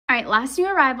right, last new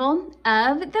arrival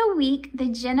of the week, the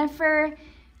Jennifer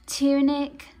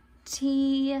Tunic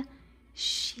Tee.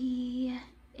 She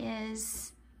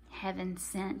is heaven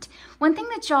sent. One thing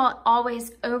that y'all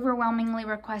always overwhelmingly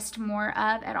request more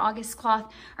of at August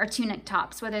Cloth are tunic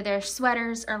tops, whether they're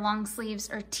sweaters or long sleeves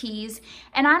or tees.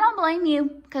 And I don't blame you,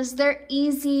 because they're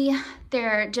easy.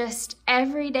 They're just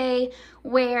everyday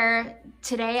wear.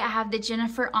 Today I have the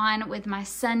Jennifer on with my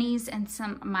sunnies and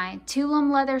my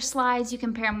Tulum leather slides. You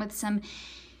can pair them with some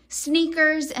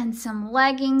sneakers and some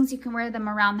leggings. You can wear them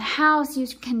around the house. You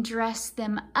can dress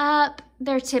them up.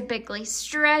 They're typically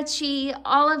stretchy,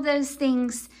 all of those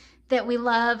things that we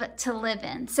love to live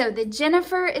in. So the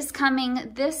Jennifer is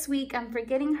coming this week. I'm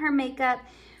forgetting her makeup.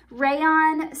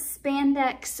 Rayon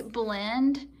spandex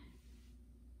blend.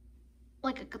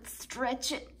 Like I could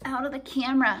stretch it out of the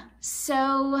camera.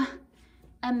 So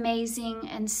amazing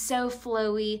and so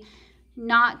flowy,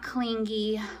 not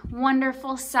clingy,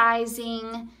 wonderful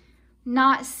sizing,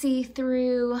 not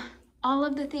see-through, all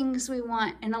of the things we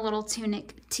want in a little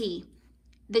tunic tee.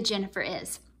 The Jennifer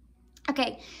is.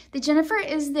 Okay, the Jennifer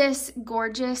is this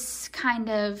gorgeous kind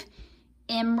of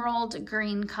emerald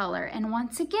green color. And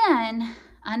once again,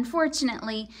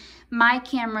 unfortunately, my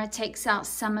camera takes out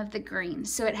some of the green.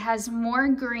 So it has more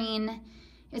green.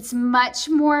 It's much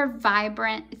more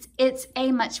vibrant. It's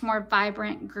a much more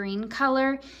vibrant green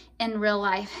color in real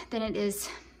life than it is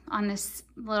on this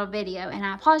little video. And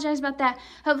I apologize about that.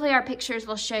 Hopefully our pictures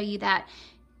will show you that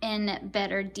in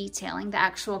better detailing, the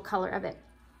actual color of it.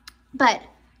 But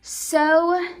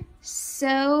so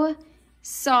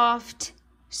soft,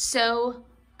 so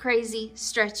crazy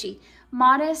stretchy.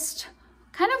 Modest,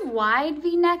 kind of wide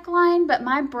V neckline, but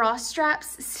my bra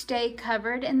straps stay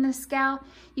covered in this gal.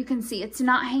 You can see it's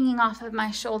not hanging off of my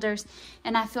shoulders,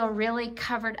 and I feel really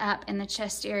covered up in the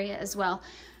chest area as well.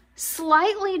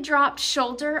 Slightly dropped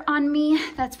shoulder on me.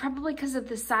 That's probably because of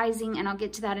the sizing, and I'll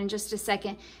get to that in just a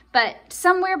second. But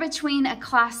somewhere between a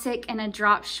classic and a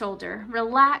drop shoulder.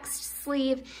 Relaxed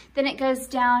sleeve, then it goes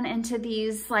down into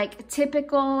these like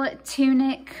typical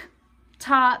tunic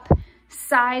top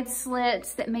side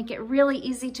slits that make it really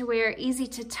easy to wear, easy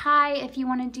to tie if you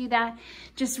want to do that.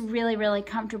 Just really, really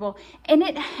comfortable. And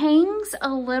it hangs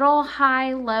a little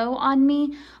high-low on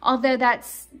me, although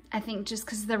that's, I think, just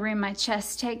because of the room my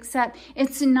chest takes up.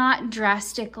 It's not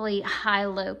drastically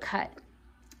high-low cut,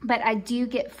 but I do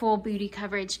get full booty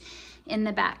coverage in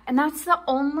the back. And that's the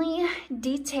only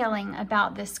detailing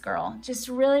about this girl. Just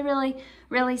really, really,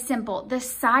 really simple. The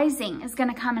sizing is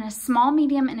gonna come in a small,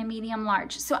 medium, and a medium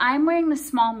large. So I'm wearing the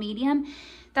small medium.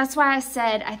 That's why I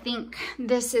said I think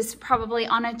this is probably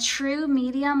on a true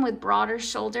medium with broader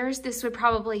shoulders. This would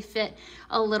probably fit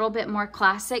a little bit more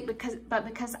classic, but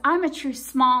because I'm a true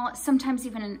small, sometimes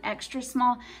even an extra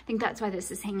small, I think that's why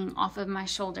this is hanging off of my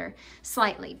shoulder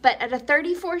slightly. But at a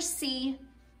 34C,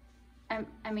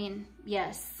 I mean,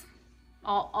 yes,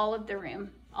 all of the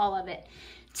room, all of it.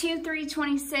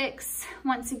 2-3-26,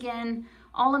 once again,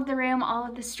 all of the room, all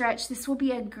of the stretch. This will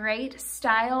be a great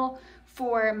style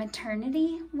for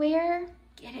maternity wear.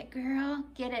 Get it, girl,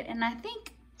 get it. And I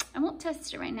think, I won't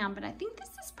test it right now, but I think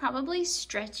this is probably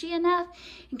stretchy enough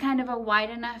and kind of a wide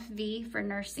enough V for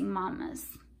nursing mamas.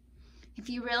 If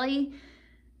you really,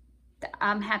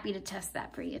 I'm happy to test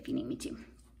that for you if you need me to.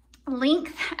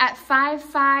 Length at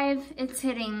 5'5", it's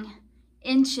hitting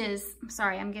inches, I'm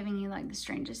sorry, I'm giving you like the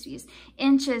strangest views,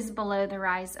 inches below the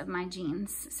rise of my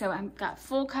jeans. So I've got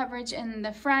full coverage in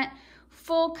the front,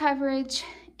 full coverage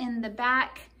in the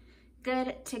back,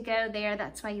 good to go there.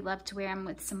 That's why you love to wear them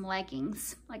with some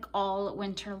leggings, like all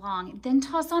winter long. Then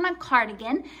toss on a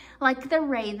cardigan, like the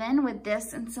Raven, with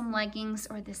this and some leggings,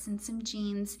 or this and some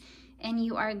jeans, and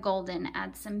you are golden.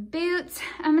 Add some boots.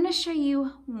 I'm gonna show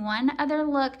you one other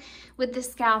look with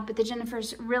this gal, but the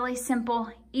Jennifer's really simple,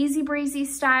 easy breezy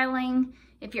styling.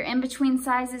 If you're in between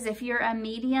sizes, if you're a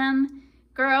medium,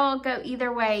 girl, go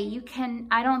either way.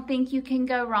 I don't think you can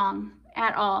go wrong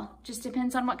at all. Just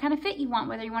depends on what kind of fit you want,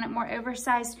 whether you want it more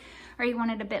oversized or you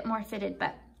want it a bit more fitted.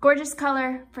 But gorgeous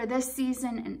color for this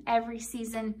season and every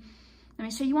season. Let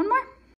me show you one more.